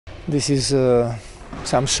this is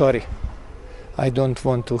some sorry. I don't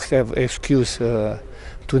want to have excuse.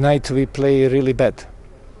 Tonight we play really bad.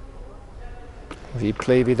 We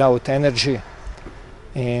play without energy,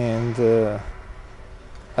 and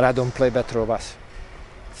Radom play better of us.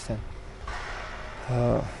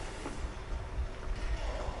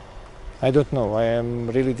 I don't know. I am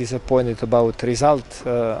really disappointed about result.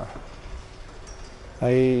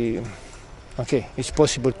 Okay, it's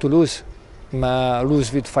possible to lose, but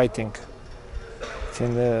lose with fighting.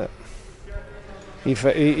 And, if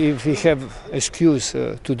we have excuse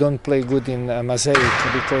to don't play good in Mosaic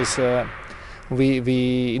because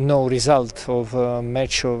we know result of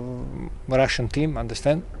match of Russian team,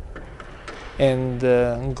 understand? And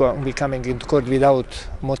we coming into court without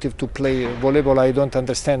motive to play volleyball. I don't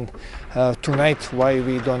understand tonight why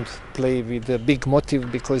we don't play with a big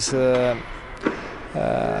motive, because a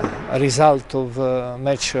result of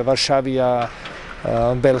match Varsavia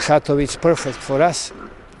Belhatovic perfect for us.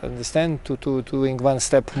 Understand, to doing one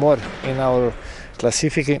step more in our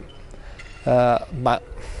classification. But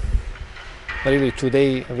really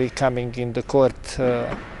today we coming in the court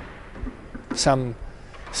some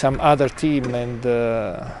other team, and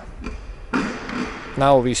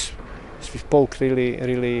now we spoke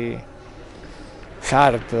really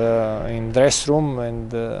hard in dress room,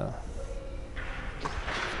 and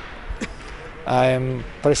I am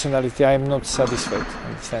not satisfied,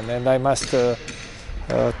 understand, and I must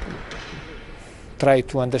try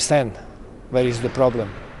to understand where is the problem,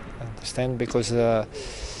 understand, because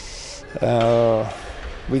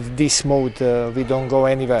with this mode we don't go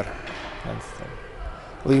anywhere. Understand?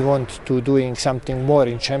 We want to doing something more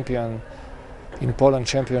in Poland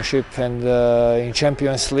Championship and in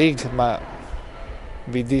Champions League, but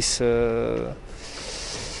with this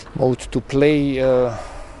mode to play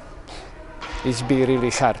it's be really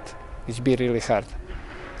hard. It's be really hard.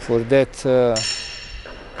 For that,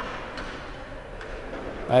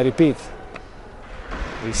 I repeat,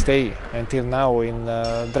 we stay until now in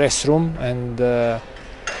dress room, and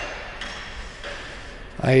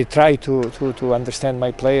I try to understand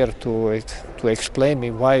my player, to explain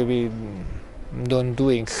me why we don't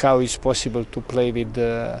doing, how it's possible to play with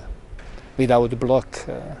without block,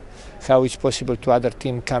 how it's possible to other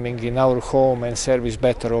team coming in our home and service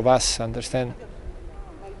better of us, understand?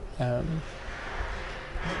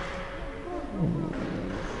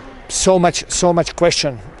 So much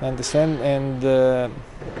question, understand, and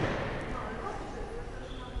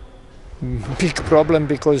big problem,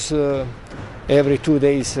 because every 2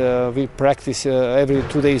 days we practice, every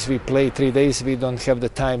 2 days we play, 3 days we don't have the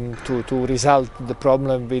time to resolve the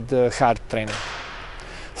problem with hard training.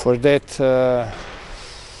 For that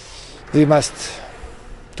we must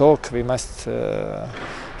talk, we must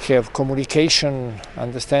have communication,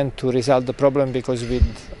 understand, to resolve the problem, because with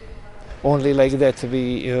only like that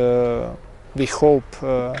we hope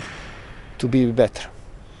to be better.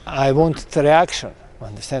 I want the reaction,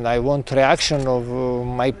 understand. I want reaction of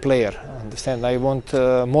my player, understand. I want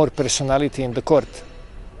more personality in the court,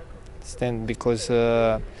 understand, because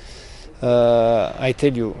I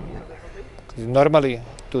tell you, normally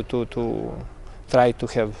to try to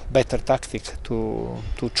have better tactic, to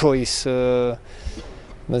choice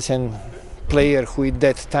understand, player who at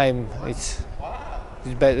that time it's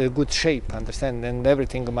good shape, understand, and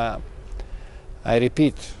everything. I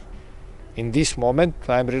repeat, in this moment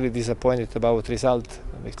I'm really disappointed about result,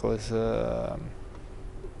 because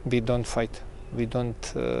we don't fight. We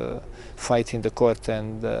don't fight in the court,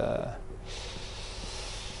 and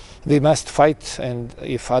we must fight. And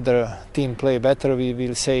if other team play better, we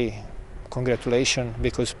will say congratulations,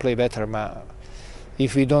 because play better.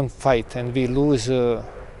 If we don't fight and we lose,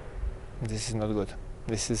 this is not good.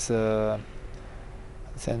 This is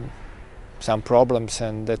some problems,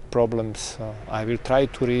 and that problems I will try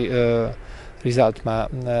to resolve.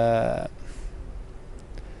 I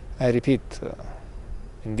repeat,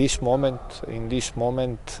 in this moment,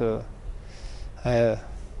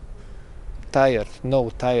 tired,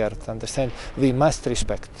 understand. We must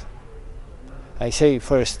respect. I say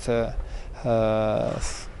first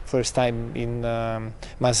time in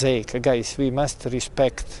Mosaic, guys, we must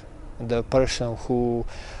respect the person who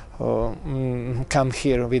come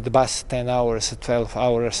here with bus 10 hours, 12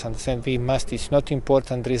 hours, understand. We must, it's not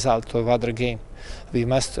important result of other game. We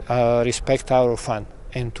must respect our fun.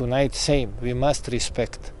 And tonight same, we must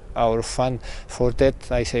respect our fun. For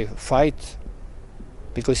that I say fight,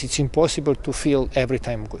 because it's impossible to feel every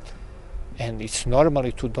time good. And it's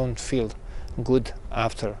normally to don't feel good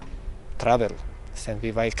after travel. And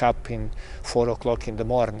we wake up in 4 o'clock in the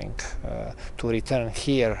morning to return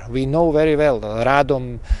here. We know very well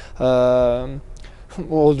Radom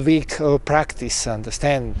all week practice,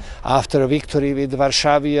 understand. After a victory with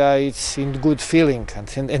Varsavia, it's in good feeling,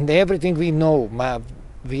 and everything we know.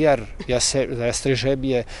 We are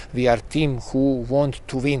Jastrzębski, we are team who want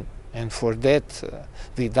to win, and for that,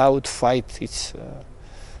 without fight, it's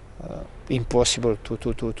impossible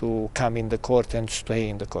to come in the court and stay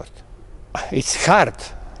in the court. It's hard.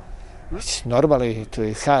 It's normally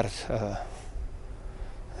it's hard.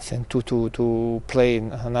 And to play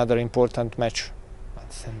another important match.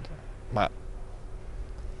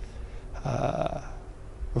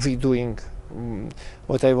 We doing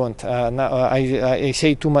what I want. Now I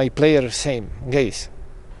say to my players, same guys.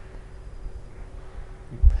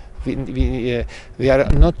 We are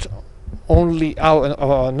not only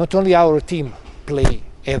our team play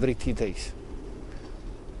every 3 days.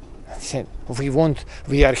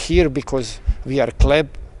 We are here because we are club,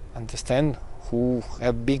 understand, who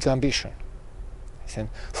have big ambition. And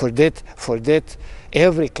for that,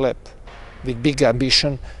 every club with big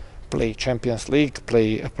ambition play Champions League,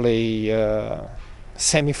 play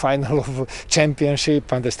semi-final of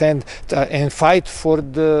championship, understand, and fight for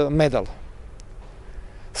the medal.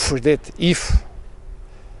 For that, if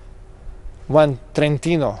one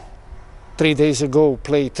Trentino 3 days ago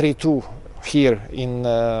played 3-2 here in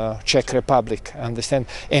Czech Republic, understand,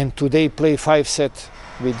 and today play 5 set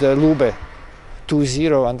with Lube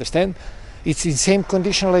 2-0, understand, it's in same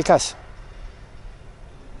condition like us.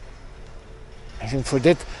 And for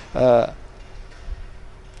that,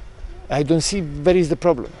 I don't see where is the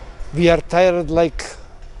problem. We are tired like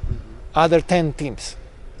other 10 teams.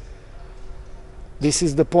 This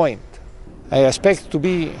is the point. I expect to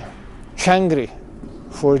be hungry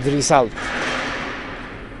for the result.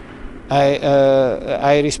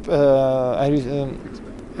 I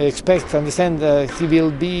expect, understand, he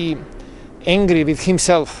will be angry with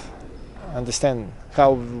himself, understand,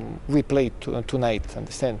 how we played tonight,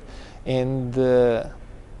 understand, and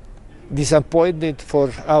disappointed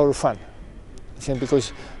for our fun,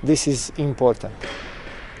 because this is important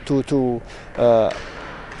to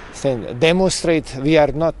demonstrate we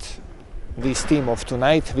are not this team of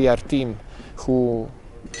tonight, we are team who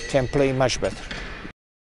can play much better.